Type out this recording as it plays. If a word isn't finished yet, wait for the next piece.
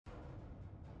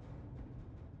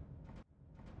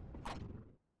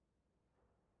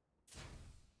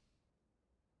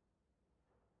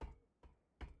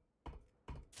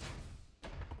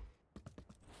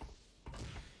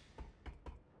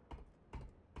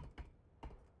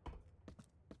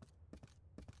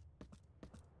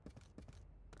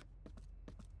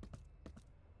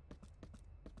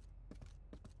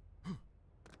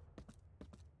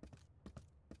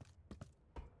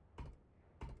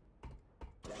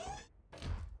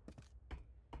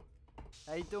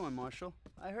How you doing, Marshall?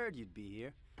 I heard you'd be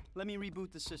here. Let me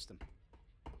reboot the system.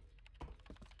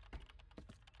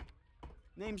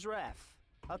 Name's Raph.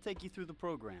 I'll take you through the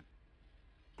program.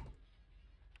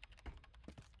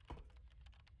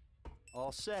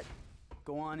 All set.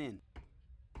 Go on in.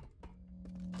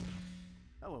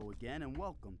 Hello again and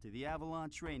welcome to the Avalon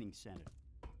Training Center.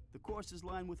 The course is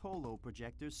lined with holo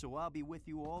projectors, so I'll be with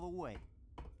you all the way.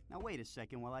 Now wait a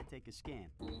second while I take a scan.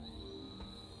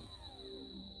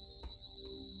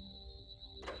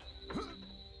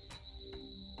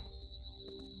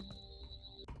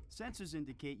 Sensors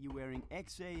indicate you wearing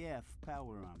XAF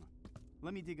power armor.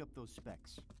 Let me dig up those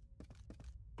specs.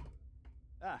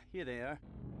 Ah, here they are.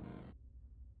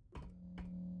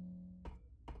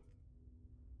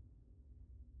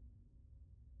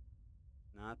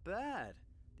 Not bad.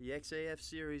 The XAF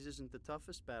series isn't the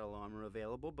toughest battle armor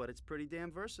available, but it's pretty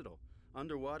damn versatile.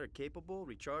 Underwater capable,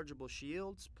 rechargeable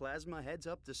shields, plasma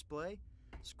heads-up display.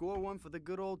 Score one for the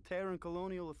good old Terran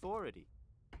Colonial Authority.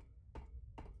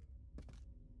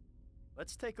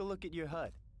 Let's take a look at your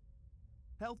HUD.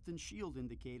 Health and shield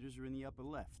indicators are in the upper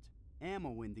left.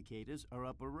 Ammo indicators are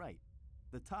upper right.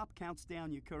 The top counts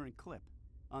down your current clip.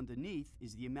 Underneath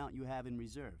is the amount you have in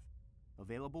reserve.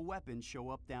 Available weapons show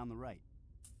up down the right.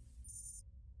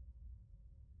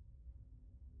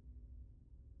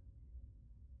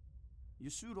 Your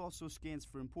suit also scans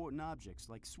for important objects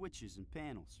like switches and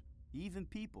panels, even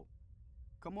people.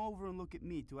 Come over and look at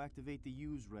me to activate the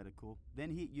use reticle, then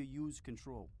hit your use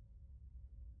control.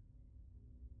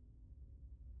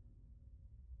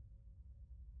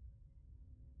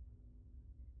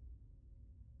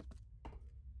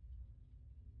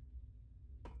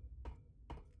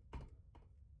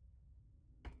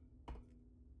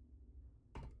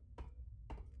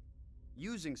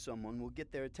 Using someone will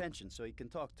get their attention so you can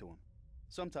talk to them.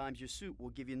 Sometimes your suit will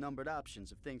give you numbered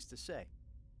options of things to say.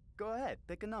 Go ahead,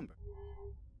 pick a number.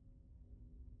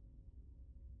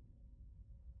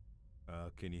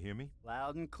 Can you hear me?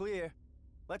 Loud and clear.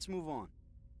 Let's move on.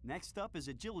 Next up is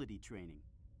agility training.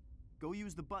 Go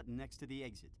use the button next to the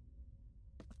exit.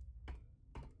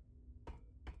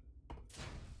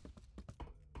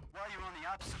 While you're on the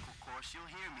obstacle course, you'll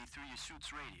hear me through your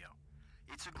suit's radio.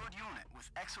 It's a good unit with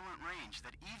excellent range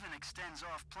that even extends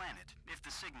off-planet if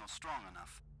the signal's strong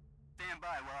enough. Stand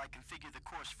by while I configure the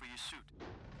course for your suit.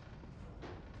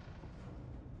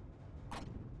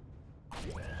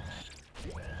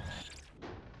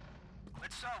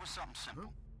 Let's start with something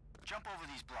simple. Jump over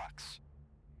these blocks.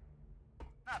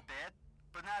 Not bad,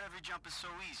 but not every jump is so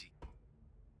easy.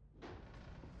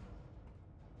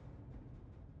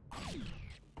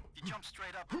 If you jump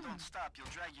straight up and don't stop,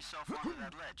 you'll drag yourself onto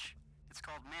that ledge. It's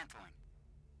called mantling.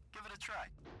 Give it a try.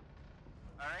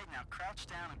 All right, now crouch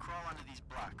down and crawl under these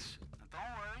blocks. Now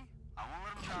don't worry, I won't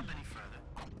let them drop any further.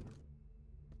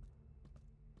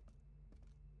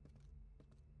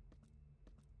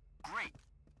 Great.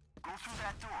 Go through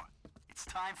that door. It's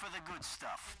time for the good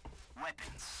stuff.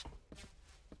 Weapons.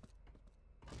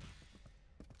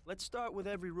 Let's start with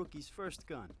every rookie's first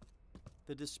gun.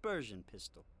 The dispersion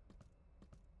pistol.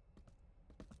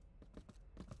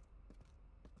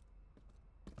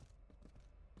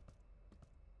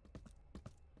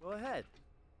 Go ahead.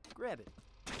 Grab it.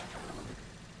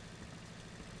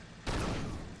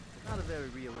 Not a very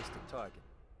realistic target.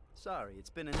 Sorry, it's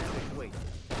been an epic wait.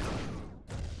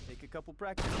 Take a couple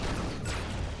practice shots.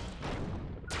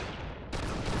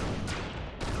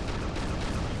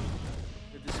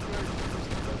 The dispersion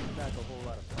system doesn't pack a whole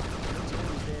lot of fun, but it's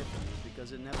always there for you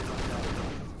because it never runs out of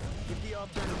ammo. Give the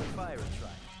alternative fire a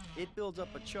try. It builds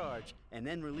up a charge and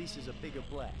then releases a bigger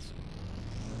blast.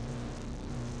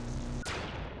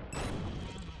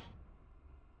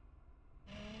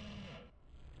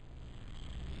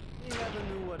 You never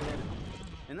knew what hit him.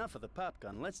 Enough of the pop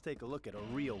gun, let's take a look at a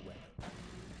real weapon.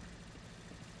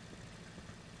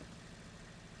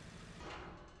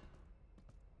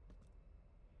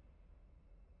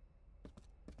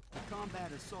 The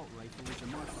combat assault rifle is a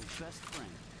marshal's best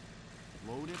friend.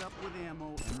 Load it up with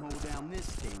ammo and mow down this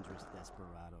dangerous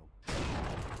desperado.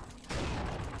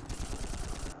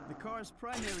 The car's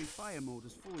primary fire mode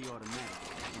is fully automatic,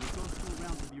 and it goes through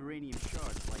rounds of uranium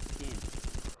shards like candy.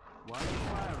 While you're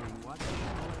firing, watch the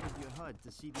upper right of your HUD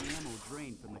to see the ammo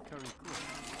drain from the current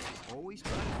clip. Always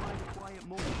try to find a quiet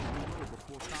moment to reload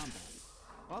before combat.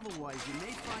 Otherwise, you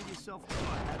may find yourself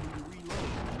caught having to reload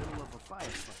in the middle of a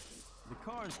firefight. The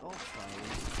car's alt fire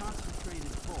is a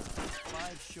concentrated bolt with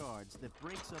 5 shards that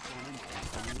breaks up on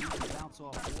impact and release a bounce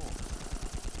off walls.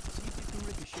 See if you can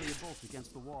ricochet a bolt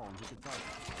against the wall and hit the target.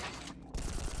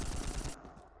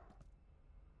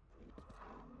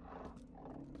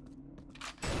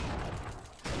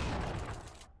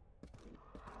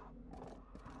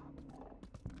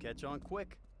 catch on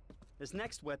quick. This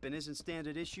next weapon isn't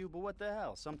standard issue, but what the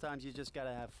hell? Sometimes you just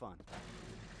gotta have fun.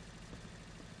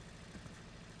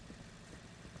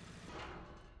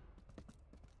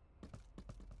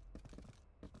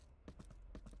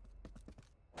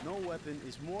 No weapon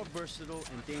is more versatile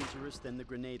and dangerous than the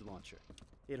grenade launcher.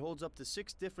 It holds up to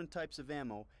 6 different types of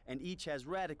ammo, and each has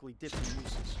radically different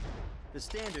uses. The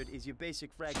standard is your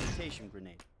basic fragmentation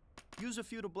grenade. Use a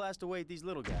few to blast away at these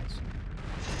little guys.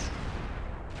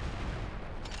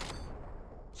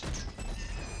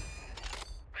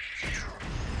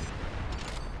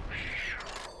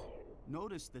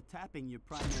 Notice the tapping your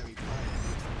primary fire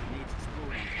makes the grenades explode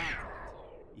on contact.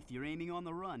 If you're aiming on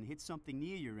the run, hit something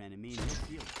near your enemy and he'll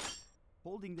feel it.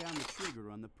 Holding down the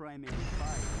trigger on the primary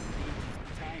fire engages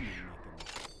the timing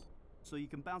mechanism, so you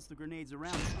can bounce the grenades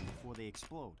around some before they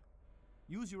explode.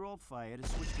 Use your alt fire to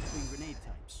switch between grenade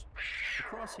types. The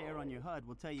crosshair on your HUD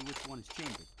will tell you which one is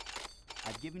chambered.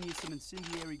 I've given you some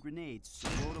incendiary grenades, so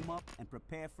load them up and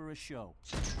prepare for a show.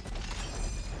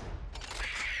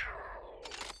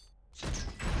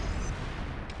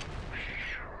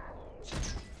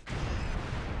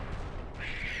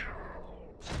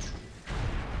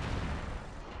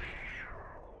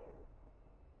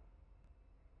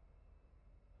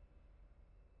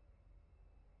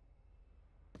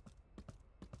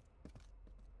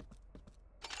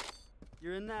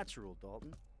 You're a natural,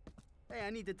 Dalton. Hey, I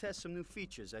need to test some new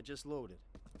features I just loaded.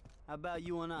 How about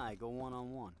you and I go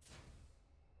one-on-one?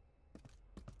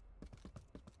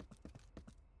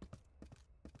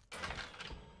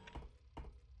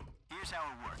 Here's how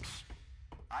it works.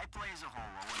 I play as a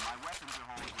holo, and my weapons are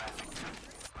holographic too.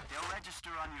 But they'll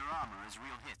register on your armor as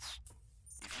real hits.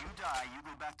 If you die, you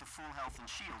go back to full health and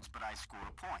shields, but I score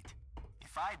a point.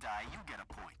 If I die, you get a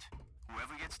point.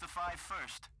 Whoever gets to 5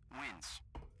 first wins.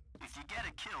 If you get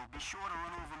a kill, be sure to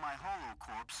run over my holo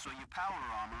corpse so your power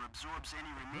armor absorbs any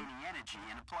remaining energy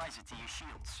and applies it to your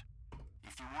shields.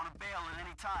 If you want to bail at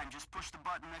any time, just push the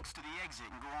button next to the exit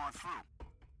and go on through.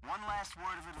 One last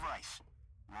word of advice.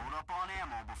 Load up on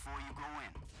ammo before you go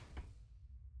in.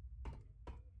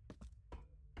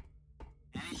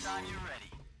 Anytime you're ready,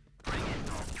 bring it,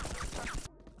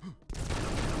 Dalton.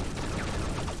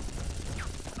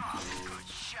 Oh, good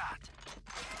shot.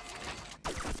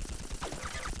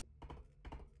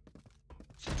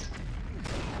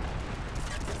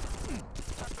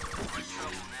 We're in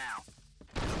trouble now.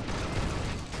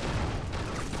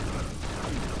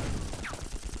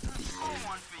 Score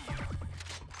one for you.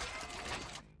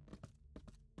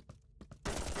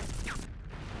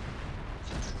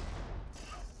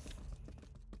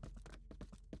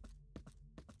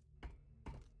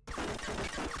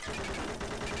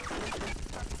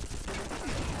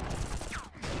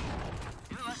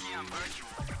 You're lucky I'm virtual.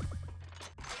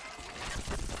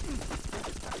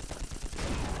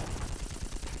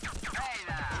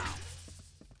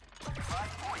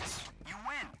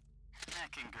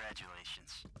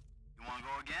 Congratulations. You want to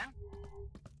go again?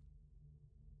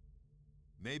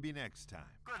 Maybe next time.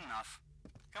 Good enough.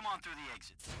 Come on through the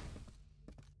exit.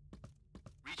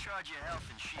 Recharge your health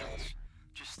and shields.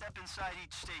 Just step inside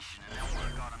each station and they'll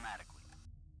work automatically.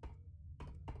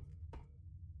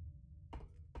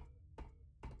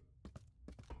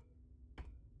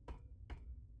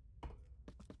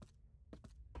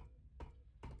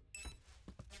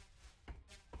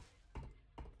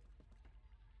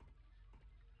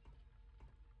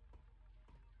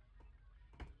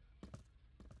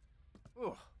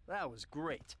 Oh, that was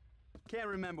great. Can't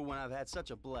remember when I've had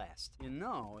such a blast. You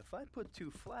know, if I put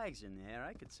 2 flags in there,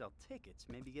 I could sell tickets,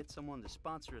 maybe get someone to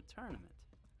sponsor a tournament.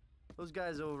 Those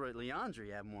guys over at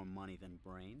Leandri have more money than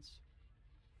brains.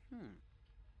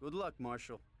 Good luck,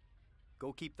 Marshal.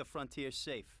 Go keep the frontier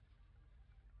safe.